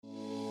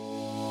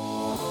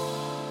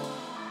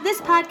This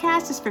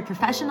podcast is for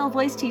professional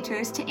voice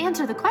teachers to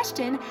answer the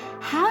question,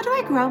 how do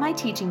I grow my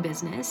teaching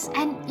business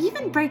and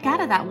even break out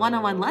of that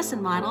one-on-one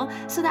lesson model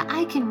so that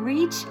I can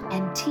reach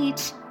and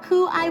teach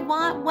who I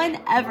want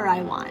whenever I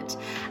want.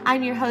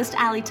 I'm your host,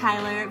 Allie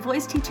Tyler,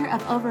 voice teacher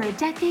of over a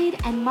decade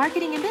and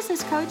marketing and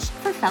business coach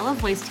for fellow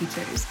voice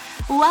teachers.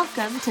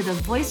 Welcome to the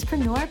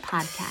Voicepreneur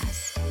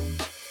Podcast.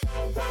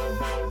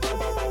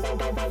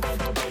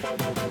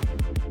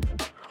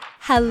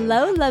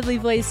 Hello, lovely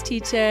voice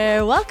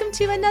teacher. Welcome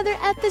to another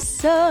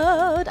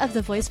episode of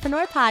the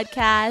Voicepreneur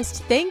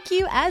Podcast. Thank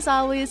you, as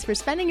always, for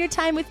spending your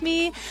time with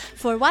me,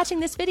 for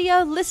watching this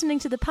video, listening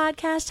to the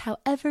podcast,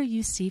 however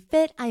you see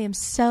fit. I am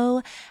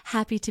so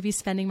happy to be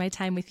spending my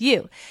time with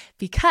you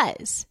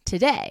because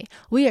today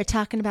we are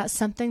talking about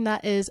something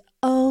that is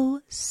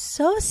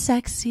so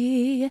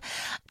sexy.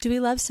 Do we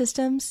love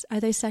systems? Are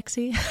they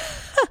sexy?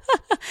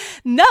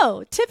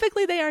 No,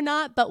 typically they are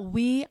not, but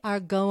we are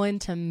going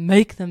to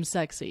make them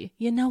sexy.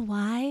 You know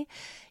why?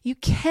 You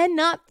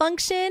cannot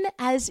function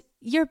as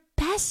your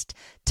best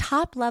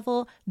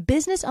top-level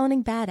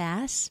business-owning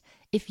badass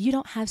if you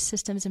don't have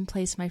systems in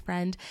place, my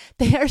friend.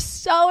 They are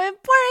so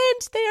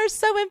important. They are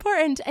so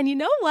important. And you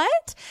know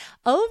what?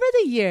 Over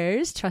the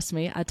years, trust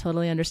me, I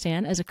totally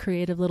understand. As a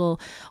creative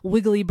little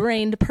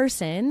wiggly-brained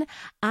person,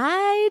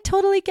 I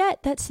totally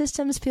get that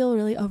systems feel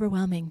really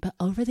overwhelming. But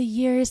over the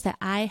years that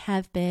I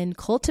have been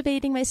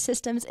cultivating my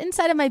systems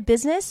inside of my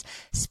business,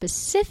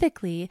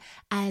 specifically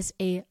as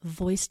a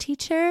voice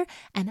teacher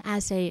and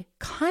as a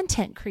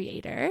content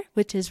creator,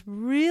 which is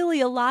really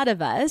a lot of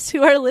us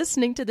who are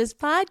listening to this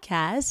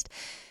podcast,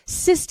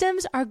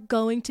 systems are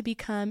going to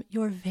become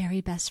your very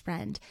best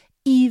friend,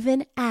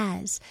 even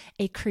as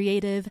a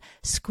creative,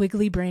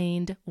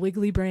 squiggly-brained,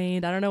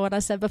 wiggly-brained, I don't know what I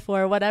said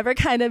before, whatever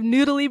kind of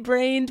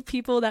noodly-brained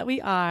people that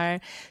we are,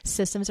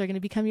 systems are going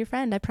to become your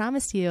friend, I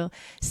promise you.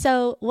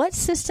 So what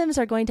systems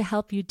are going to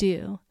help you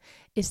do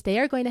is they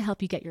are going to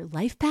help you get your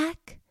life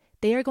back.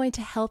 They are going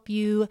to help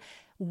you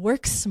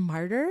work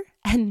smarter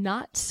and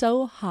not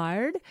so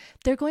hard.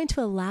 They're going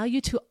to allow you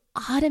to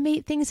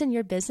automate things in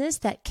your business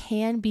that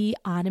can be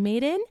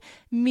automated,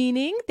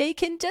 meaning they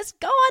can just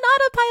go on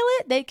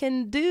autopilot. They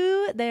can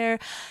do their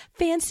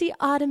fancy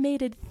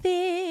automated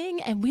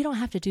thing, and we don't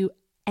have to do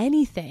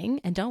anything.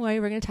 And don't worry,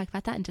 we're going to talk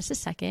about that in just a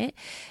second.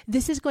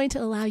 This is going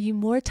to allow you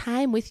more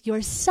time with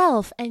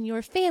yourself and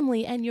your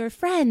family and your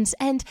friends.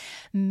 And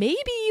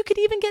maybe you could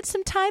even get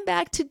some time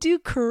back to do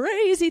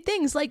crazy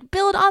things like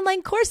build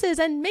online courses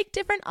and make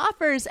different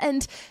offers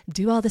and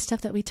do all the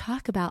stuff that we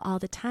talk about all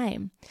the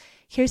time.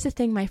 Here's the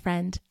thing, my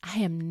friend. I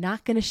am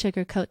not going to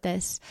sugarcoat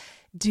this.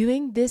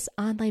 Doing this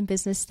online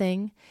business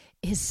thing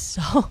is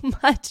so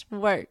much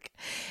work.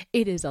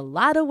 It is a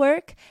lot of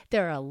work.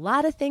 There are a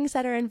lot of things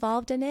that are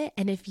involved in it.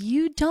 And if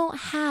you don't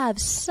have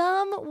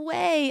some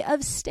way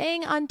of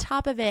staying on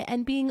top of it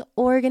and being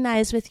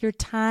organized with your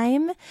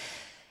time,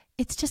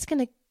 it's just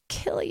going to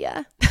kill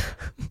you.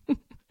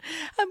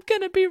 I'm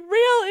going to be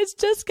real. It's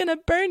just going to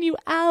burn you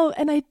out.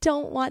 And I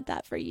don't want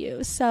that for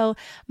you. So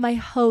my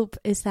hope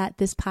is that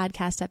this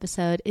podcast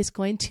episode is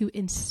going to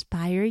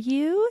inspire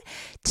you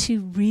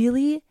to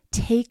really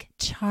take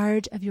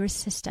charge of your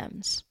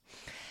systems.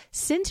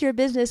 Since your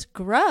business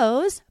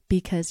grows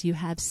because you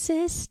have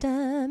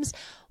systems,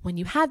 when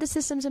you have the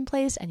systems in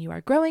place and you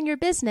are growing your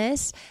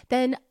business,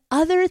 then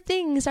other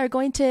things are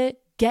going to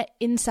get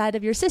inside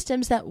of your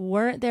systems that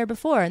weren't there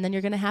before. And then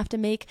you're going to have to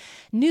make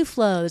new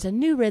flows and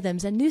new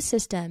rhythms and new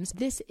systems.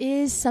 This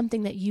is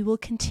something that you will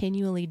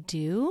continually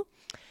do.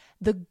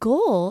 The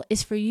goal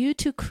is for you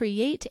to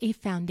create a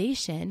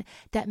foundation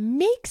that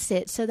makes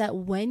it so that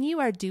when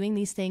you are doing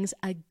these things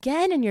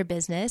again in your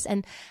business,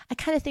 and I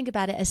kind of think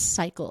about it as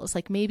cycles,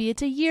 like maybe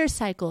it's a year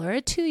cycle or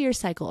a 2-year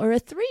cycle or a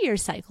 3-year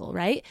cycle,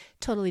 right?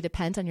 Totally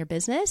depends on your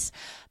business.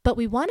 But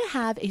we want to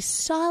have a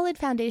solid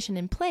foundation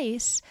in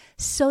place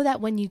so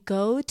that when you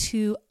go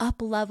to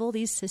up-level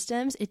these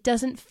systems, it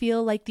doesn't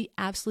feel like the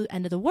absolute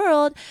end of the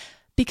world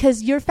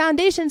because your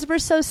foundations were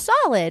so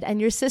solid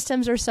and your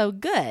systems are so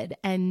good.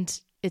 And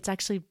it's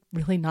actually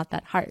really not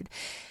that hard.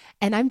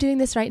 And I'm doing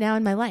this right now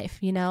in my life.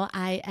 You know,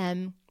 I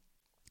am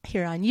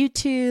here on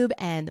YouTube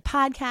and the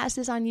podcast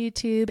is on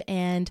YouTube.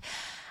 And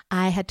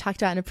I had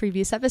talked about in a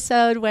previous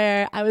episode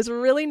where I was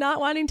really not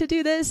wanting to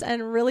do this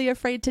and really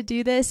afraid to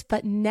do this.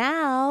 But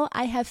now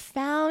I have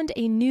found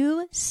a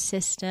new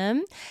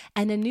system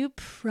and a new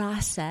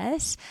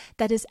process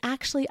that is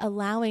actually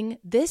allowing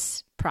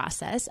this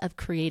process of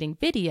creating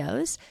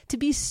videos to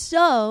be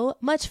so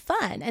much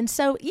fun and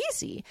so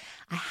easy.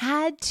 I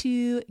had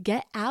to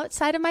get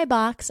outside of my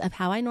box of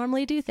how I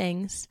normally do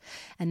things.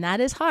 And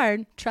that is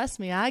hard. Trust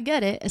me, I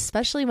get it,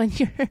 especially when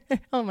you're,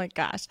 oh my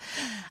gosh,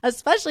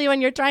 especially when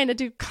you're trying to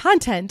do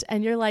content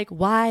and you're like,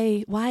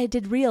 why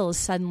did Reels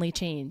suddenly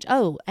change?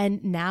 Oh,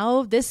 and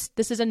now this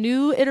is a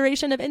new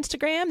iteration of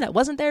Instagram that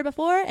wasn't there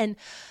before. And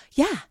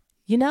yeah,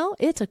 you know,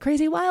 it's a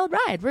crazy wild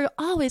ride. We're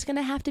always going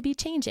to have to be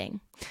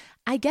changing.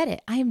 I get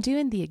it. I am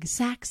doing the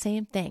exact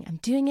same thing. I'm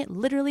doing it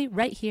literally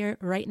right here,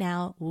 right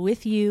now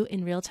with you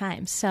in real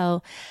time.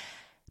 So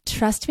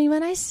trust me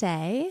when I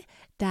say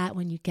that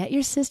when you get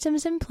your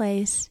systems in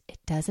place, it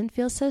doesn't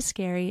feel so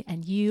scary,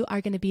 and you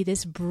are going to be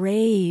this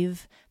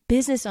brave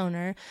business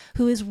owner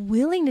who is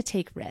willing to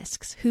take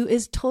risks, who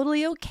is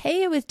totally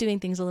okay with doing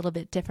things a little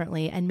bit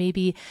differently. And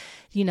maybe,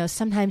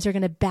 sometimes you're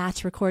going to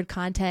batch record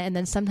content, and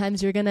then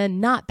sometimes you're going to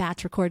not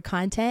batch record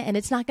content, and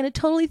it's not going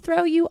to totally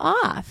throw you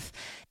off.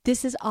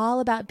 This is all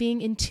about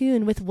being in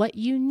tune with what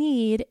you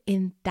need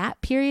in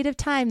that period of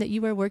time that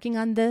you are working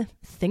on the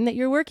thing that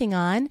you're working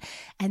on,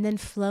 and then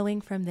flowing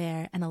from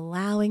there and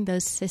allowing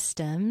those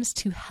systems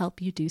to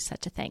help you do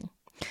such a thing.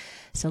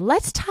 So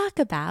let's talk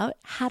about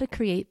how to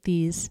create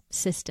these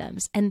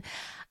systems. And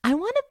I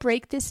want to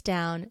break this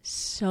down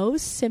so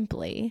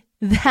simply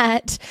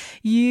that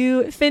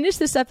you finish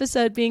this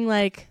episode being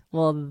like,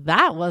 well,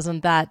 that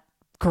wasn't that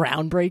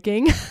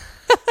groundbreaking.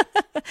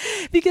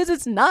 Because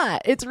it's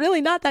not. It's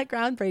really not that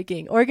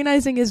groundbreaking.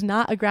 Organizing is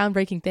not a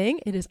groundbreaking thing.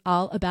 It is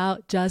all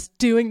about just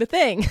doing the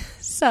thing.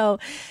 So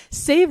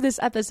save this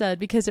episode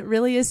because it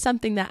really is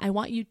something that I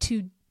want you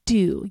to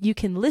do. You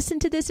can listen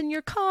to this in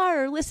your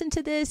car or listen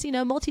to this,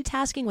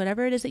 multitasking,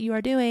 whatever it is that you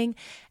are doing,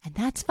 and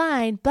that's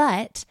fine.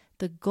 But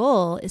the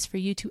goal is for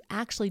you to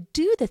actually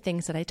do the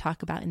things that I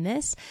talk about in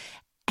this,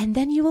 and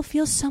then you will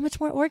feel so much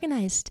more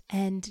organized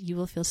and you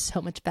will feel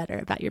so much better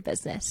about your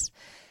business.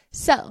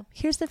 So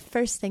here's the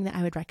first thing that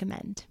I would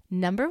recommend.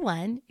 Number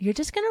one, you're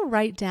just going to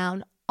write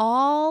down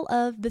all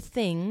of the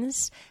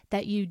things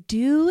that you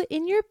do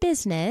in your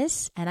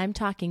business, and I'm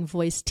talking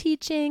voice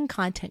teaching,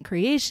 content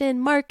creation,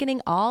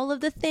 marketing, all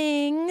of the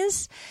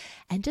things,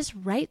 and just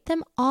write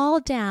them all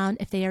down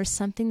if they are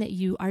something that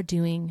you are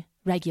doing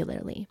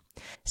regularly.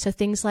 So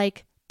things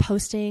like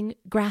posting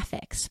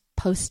graphics,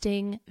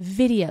 posting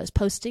videos,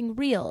 posting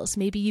reels.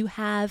 Maybe you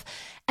have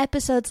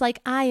episodes like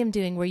I am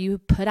doing where you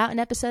put out an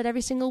episode every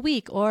single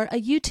week or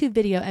a YouTube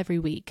video every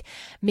week.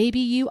 Maybe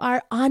you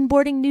are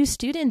onboarding new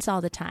students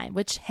all the time,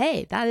 which,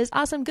 hey, that is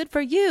awesome. Good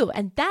for you.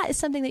 And that is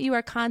something that you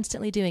are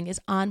constantly doing,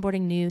 is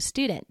onboarding new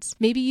students.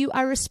 Maybe you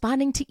are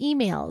responding to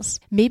emails.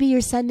 Maybe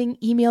you're sending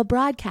email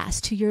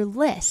broadcasts to your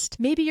list.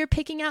 Maybe you're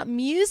picking out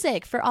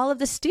music for all of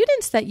the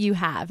students that you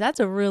have. That's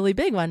a really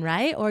big one,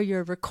 right? Or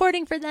you're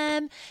recording for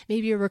them.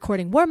 Maybe you're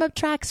recording warm-up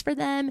tracks for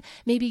them.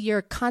 Maybe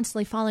you're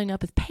constantly following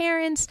up with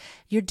parents.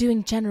 You're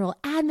doing general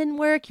admin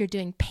work. You're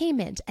doing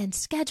payment and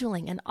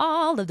scheduling and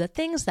all of the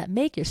things that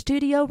make your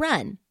studio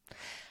run.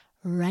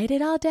 Write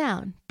it all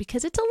down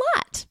because it's a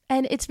lot.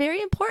 And it's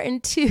very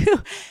important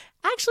to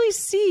actually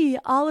see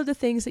all of the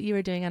things that you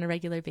are doing on a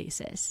regular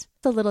basis.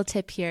 The little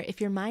tip here,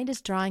 if your mind is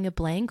drawing a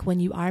blank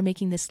when you are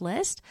making this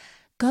list,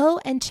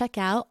 go and check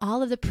out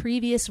all of the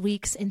previous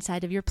weeks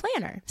inside of your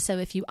planner. So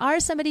if you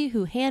are somebody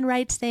who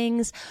handwrites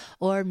things,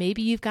 or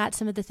maybe you've got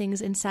some of the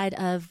things inside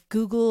of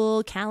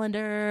Google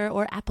Calendar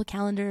or Apple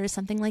Calendar or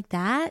something like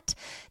that,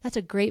 that's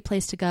a great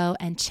place to go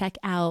and check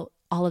out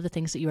all of the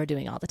things that you are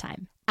doing all the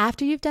time.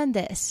 After you've done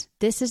this,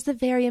 this is the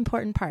very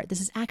important part. This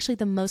is actually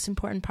the most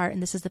important part,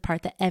 and this is the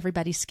part that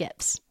everybody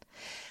skips.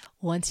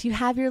 Once you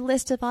have your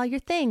list of all your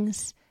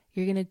things,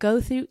 you're going to go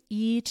through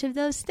each of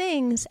those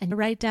things and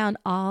write down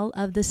all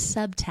of the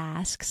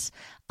subtasks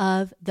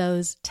of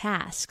those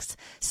tasks.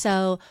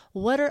 So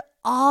what are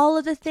all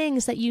of the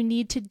things that you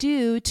need to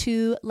do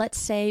to, let's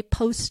say,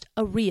 post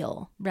a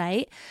reel,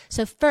 right?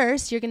 So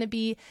first, you're going to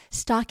be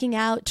stalking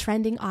out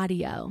trending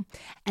audio.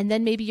 And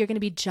then maybe you're going to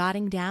be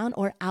jotting down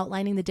or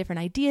outlining the different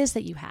ideas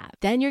that you have.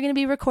 Then you're going to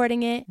be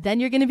recording it. Then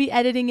you're going to be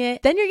editing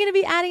it. Then you're going to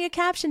be adding a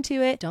caption to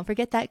it. Don't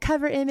forget that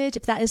cover image.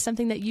 If that is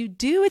something that you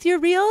do with your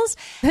reels,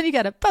 then you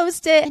got to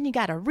post it and you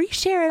got to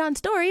reshare it on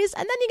stories.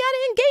 And then you got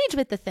to engage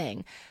with the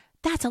thing.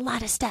 That's a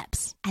lot of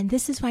steps. And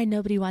this is why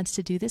nobody wants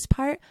to do this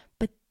part,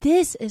 but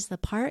this is the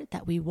part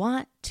that we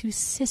want to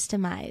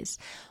systemize.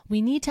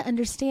 We need to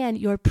understand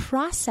your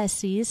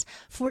processes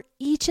for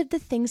each of the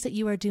things that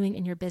you are doing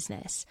in your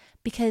business.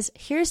 Because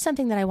here's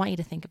something that I want you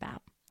to think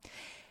about.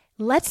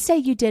 Let's say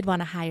you did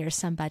want to hire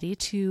somebody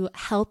to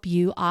help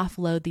you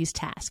offload these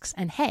tasks.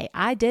 And hey,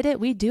 I did it.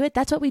 We do it.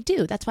 That's what we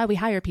do. That's why we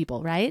hire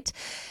people, right?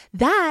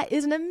 That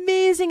is an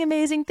amazing,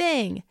 amazing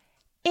thing.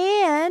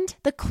 And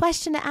the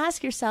question to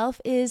ask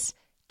yourself is,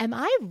 am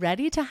I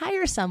ready to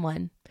hire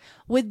someone?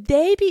 Would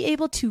they be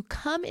able to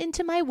come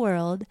into my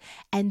world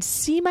and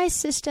see my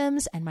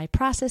systems and my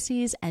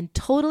processes and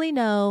totally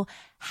know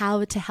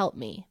how to help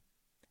me?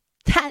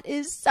 That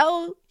is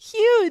so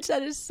huge.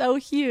 That is so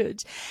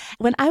huge.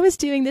 When I was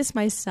doing this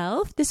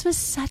myself, this was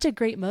such a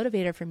great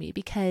motivator for me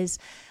because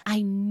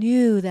I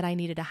knew that I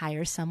needed to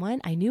hire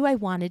someone. I knew I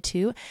wanted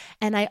to.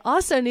 And I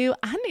also knew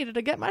I needed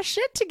to get my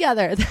shit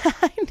together.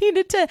 I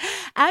needed to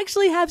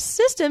actually have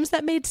systems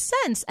that made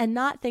sense and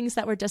not things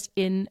that were just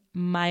in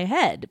my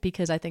head,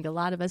 because I think a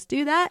lot of us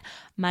do that,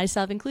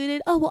 myself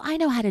included. Oh, well, I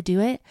know how to do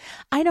it.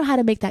 I know how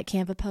to make that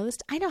Canva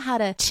post. I know how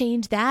to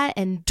change that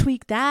and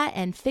tweak that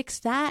and fix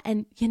that.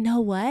 And you know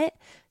what?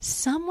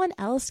 Someone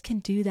else can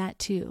do that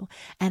too.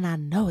 And I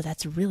know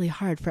that's really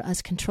hard for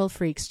us control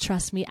freaks.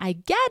 Trust me, I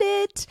get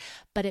it.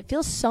 But it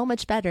feels so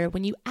much better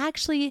when you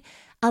actually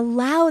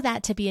allow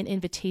that to be an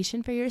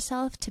invitation for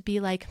yourself to be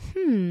like,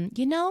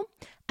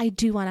 I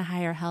do want to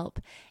hire help.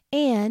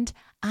 And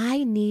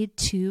I need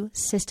to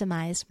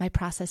systemize my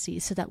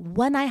processes so that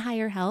when I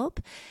hire help,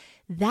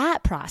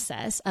 that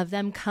process of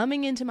them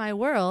coming into my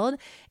world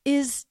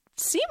is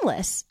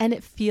seamless and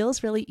it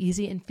feels really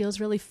easy and feels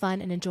really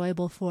fun and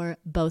enjoyable for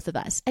both of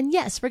us. And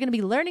yes, we're going to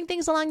be learning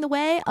things along the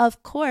way,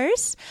 of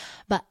course,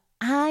 but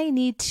I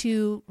need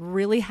to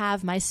really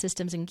have my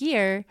systems in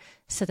gear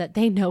so that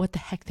they know what the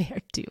heck they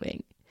are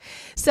doing.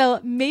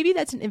 So maybe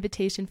that's an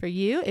invitation for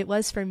you. It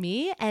was for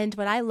me. And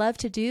what I love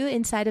to do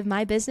inside of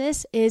my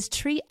business is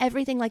treat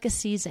everything like a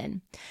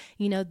season.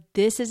 You know,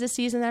 this is a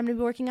season that I'm going to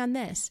be working on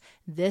this.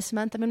 This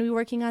month, I'm going to be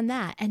working on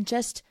that. And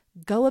just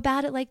go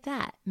about it like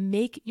that.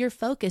 Make your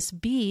focus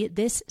be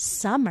this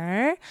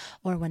summer,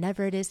 or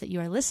whenever it is that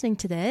you are listening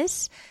to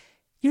this,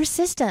 your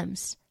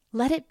systems.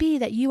 Let it be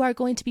that you are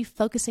going to be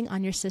focusing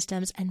on your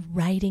systems and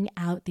writing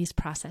out these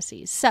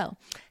processes. So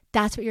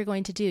that's what you're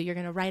going to do. You're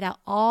going to write out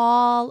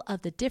all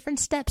of the different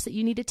steps that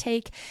you need to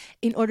take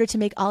in order to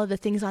make all of the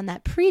things on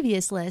that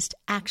previous list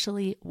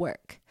actually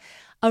work.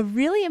 A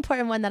really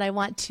important one that I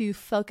want to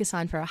focus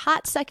on for a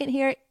hot second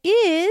here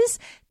is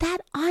that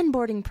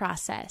onboarding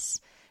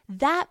process.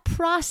 That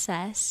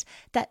process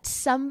that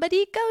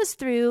somebody goes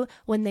through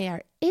when they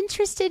are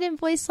interested in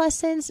voice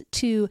lessons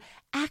to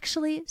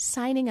actually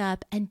signing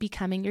up and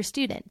becoming your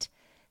student.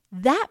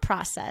 That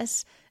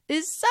process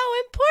is so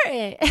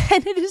important,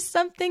 and it is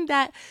something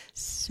that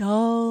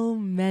so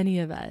many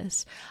of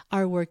us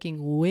are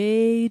working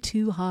way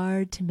too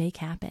hard to make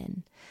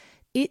happen.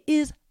 It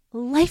is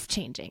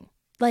life-changing.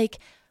 Like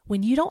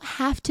when you don't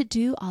have to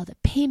do all the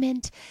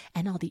payment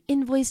and all the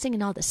invoicing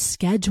and all the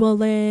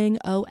scheduling,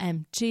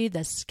 OMG, the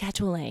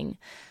scheduling.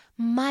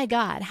 My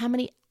God, how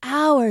many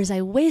hours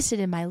I wasted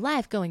in my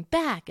life going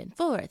back and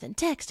forth and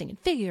texting and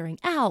figuring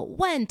out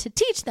when to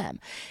teach them.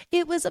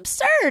 It was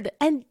absurd.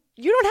 And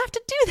you don't have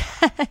to do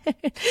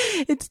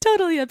that. It's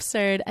totally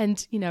absurd.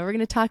 And, we're going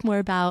to talk more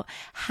about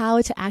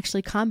how to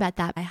actually combat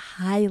that. I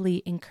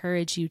highly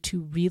encourage you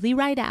to really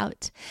write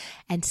out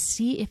and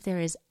see if there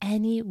is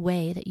any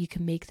way that you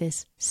can make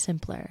this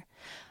simpler.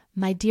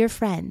 My dear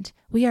friend,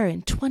 we are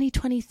in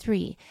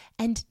 2023,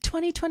 and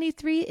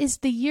 2023 is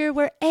the year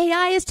where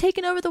AI is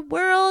taking over the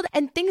world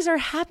and things are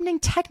happening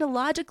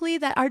technologically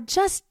that are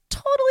just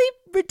totally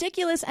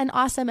ridiculous and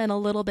awesome and a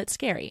little bit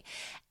scary.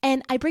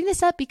 And I bring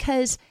this up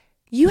because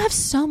you have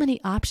so many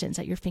options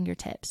at your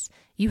fingertips.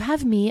 You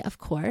have me, of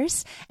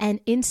course, and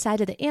inside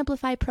of the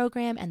Amplify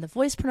program and the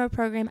Voicepreneur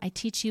program, I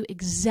teach you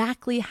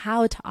exactly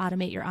how to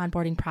automate your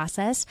onboarding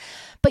process.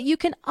 But you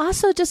can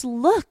also just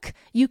look.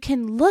 You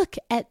can look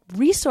at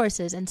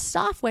resources and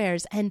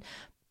softwares and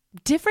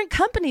different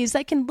companies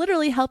that can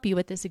literally help you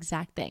with this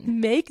exact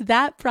thing. Make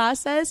that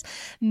process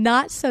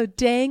not so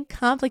dang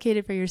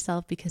complicated for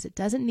yourself, because it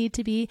doesn't need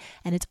to be,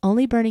 and it's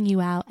only burning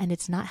you out, and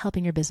it's not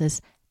helping your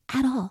business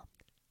at all.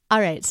 All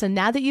right, so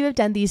now that you have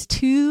done these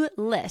two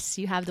lists,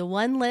 you have the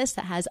one list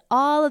that has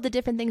all of the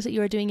different things that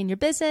you are doing in your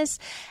business,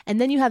 and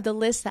then you have the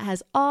list that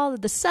has all of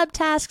the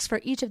subtasks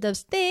for each of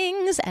those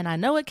things. And I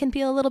know it can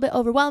feel a little bit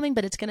overwhelming,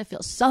 but it's going to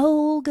feel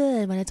so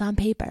good when it's on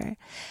paper.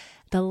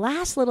 The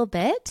last little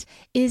bit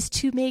is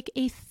to make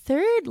a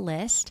third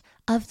list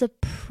of the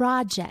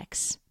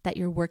projects that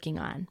you're working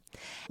on.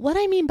 What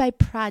I mean by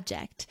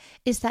project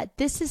is that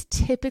this is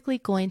typically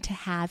going to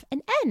have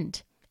an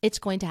end. It's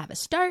going to have a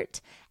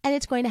start and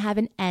it's going to have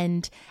an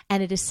end,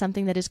 and it is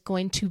something that is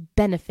going to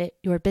benefit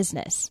your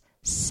business,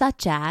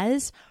 such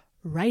as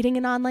writing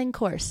an online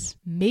course,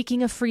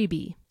 making a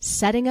freebie,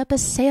 setting up a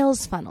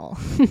sales funnel.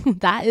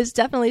 That is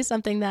definitely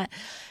something that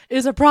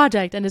is a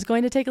project and is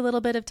going to take a little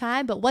bit of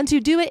time. But once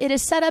you do it, it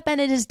is set up and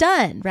it is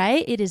done,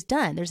 right? It is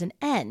done. There's an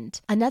end.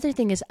 Another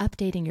thing is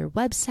updating your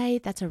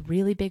website. That's a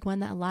really big one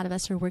that a lot of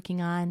us are working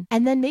on.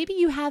 And then maybe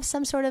you have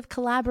some sort of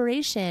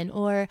collaboration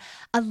or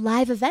a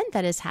live event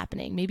that is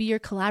happening. Maybe you're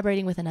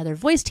collaborating with another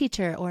voice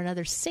teacher or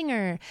another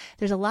singer.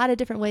 There's a lot of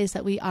different ways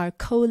that we are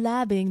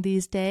collabing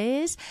these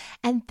days.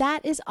 And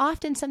that is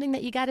often something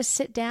that you got to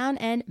sit down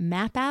and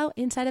map out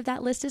inside of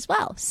that list as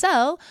well.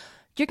 So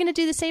you're going to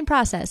do the same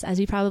process as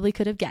you probably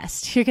could have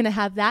guessed. You're going to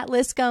have that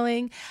list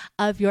going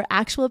of your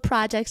actual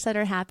projects that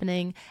are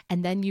happening,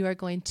 and then you are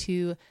going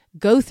to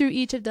go through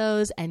each of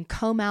those and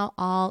comb out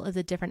all of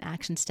the different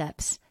action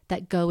steps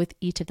that go with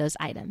each of those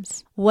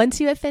items.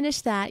 Once you have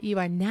finished that, you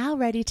are now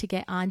ready to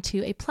get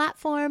onto a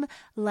platform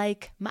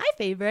like my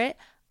favorite,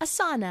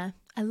 Asana.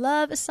 I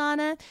love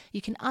Asana.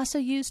 You can also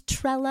use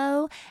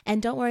Trello. And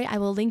don't worry, I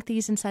will link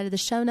these inside of the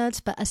show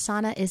notes, but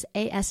Asana is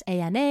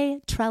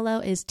ASANA.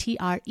 Trello is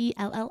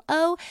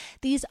TRELLO.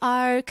 These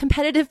are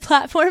competitive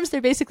platforms.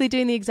 They're basically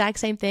doing the exact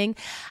same thing.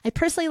 I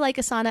personally like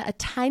Asana a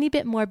tiny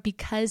bit more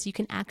because you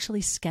can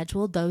actually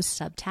schedule those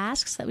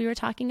subtasks that we were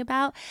talking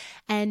about.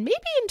 And maybe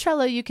in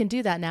Trello you can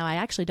do that now. I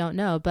actually don't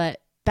know, but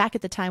back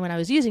at the time when I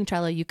was using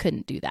Trello, you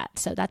couldn't do that.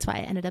 So that's why I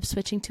ended up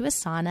switching to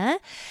Asana.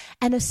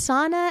 And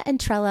Asana and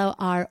Trello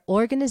are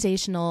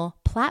organizational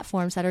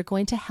platforms that are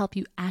going to help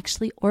you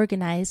actually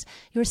organize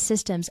your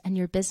systems and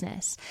your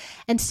business.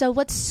 And so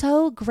what's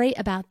so great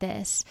about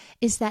this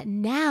is that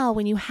now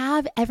when you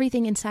have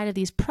everything inside of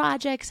these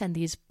projects and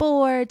these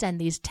boards and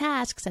these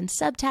tasks and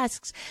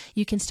subtasks,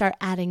 you can start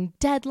adding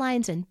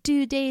deadlines and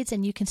due dates,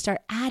 and you can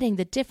start adding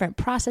the different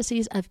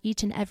processes of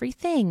each and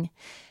everything.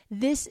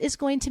 This is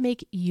going to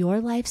make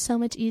your life so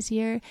much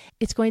easier.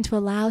 It's going to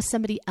allow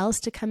somebody else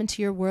to come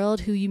into your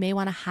world who you may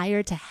want to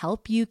hire to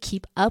help you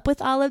keep up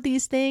with all of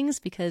these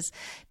things, because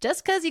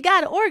just because you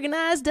got to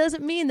organize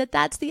doesn't mean that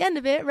that's the end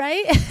of it,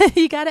 right?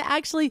 You got to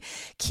actually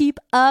keep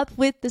up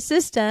with the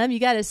system. You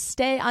got to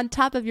stay on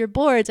top of your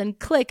boards and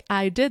click,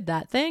 I did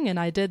that thing and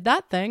I did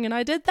that thing and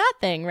I did that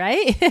thing,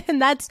 right? And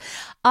that's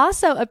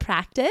also a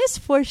practice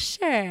for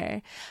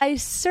sure. I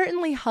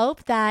certainly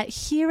hope that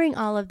hearing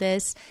all of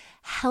this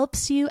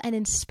helps you and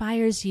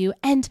inspires you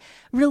and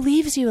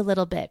relieves you a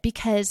little bit,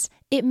 because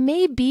it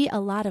may be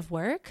a lot of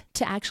work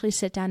to actually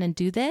sit down and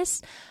do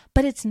this,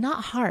 but it's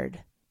not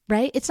hard,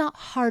 right? It's not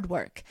hard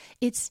work.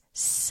 It's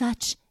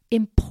such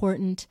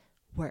important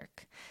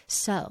work.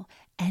 So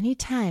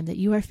anytime that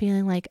you are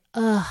feeling like,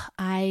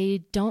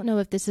 I don't know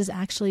if this is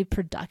actually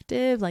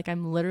productive, like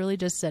I'm literally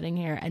just sitting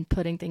here and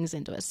putting things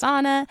into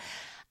Asana,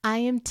 I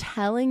am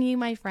telling you,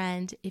 my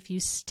friend, if you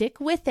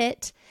stick with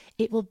it,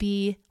 it will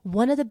be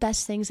one of the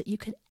best things that you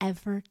could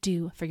ever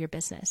do for your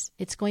business.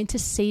 It's going to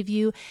save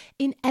you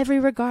in every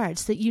regard,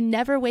 so that you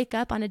never wake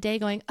up on a day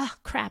going, oh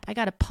crap, I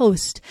got to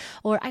post,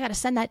 or I got to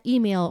send that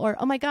email, or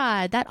oh my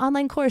God, that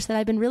online course that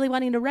I've been really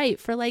wanting to write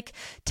for like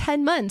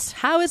 10 months.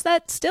 How is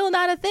that still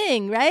not a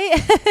thing, right?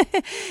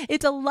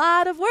 It's a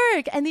lot of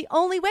work. And the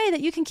only way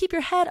that you can keep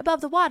your head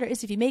above the water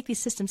is if you make these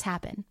systems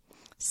happen.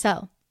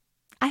 So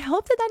I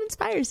hope that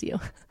inspires you.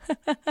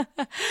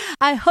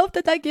 I hope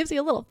that gives you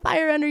a little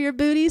fire under your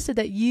booty so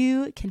that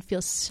you can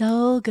feel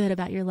so good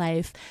about your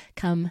life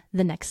come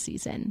the next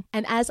season.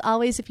 And as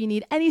always, if you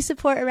need any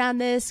support around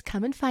this,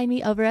 come and find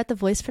me over at The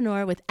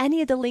Voicepreneur with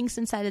any of the links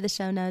inside of the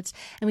show notes.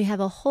 And we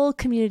have a whole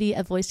community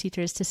of voice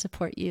teachers to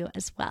support you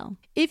as well.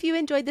 If you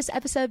enjoyed this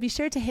episode, be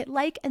sure to hit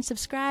like and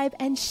subscribe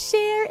and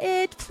share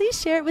it. Please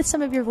share it with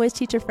some of your voice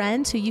teacher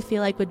friends who you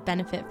feel like would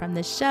benefit from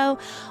this show.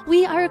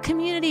 We are a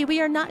community.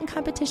 We are not in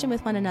competition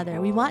with one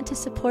another. We want to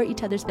support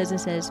each other's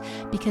businesses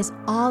because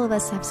all of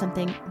us have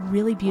something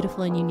really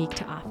beautiful and unique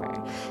to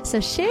offer. So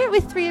share it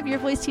with 3 of your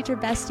voice teacher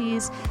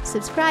besties,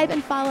 subscribe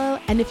and follow,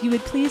 and if you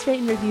would please rate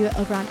and review it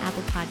over on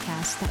Apple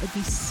Podcasts, that would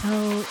be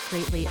so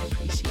greatly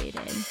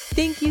appreciated.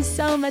 Thank you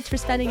so much for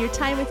spending your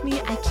time with me.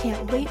 I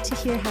can't wait to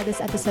hear how this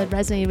episode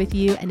resonated with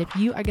you and if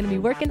you are going to be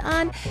working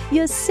on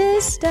your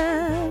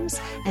systems.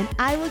 And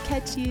I will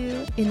catch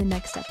you in the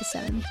next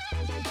episode.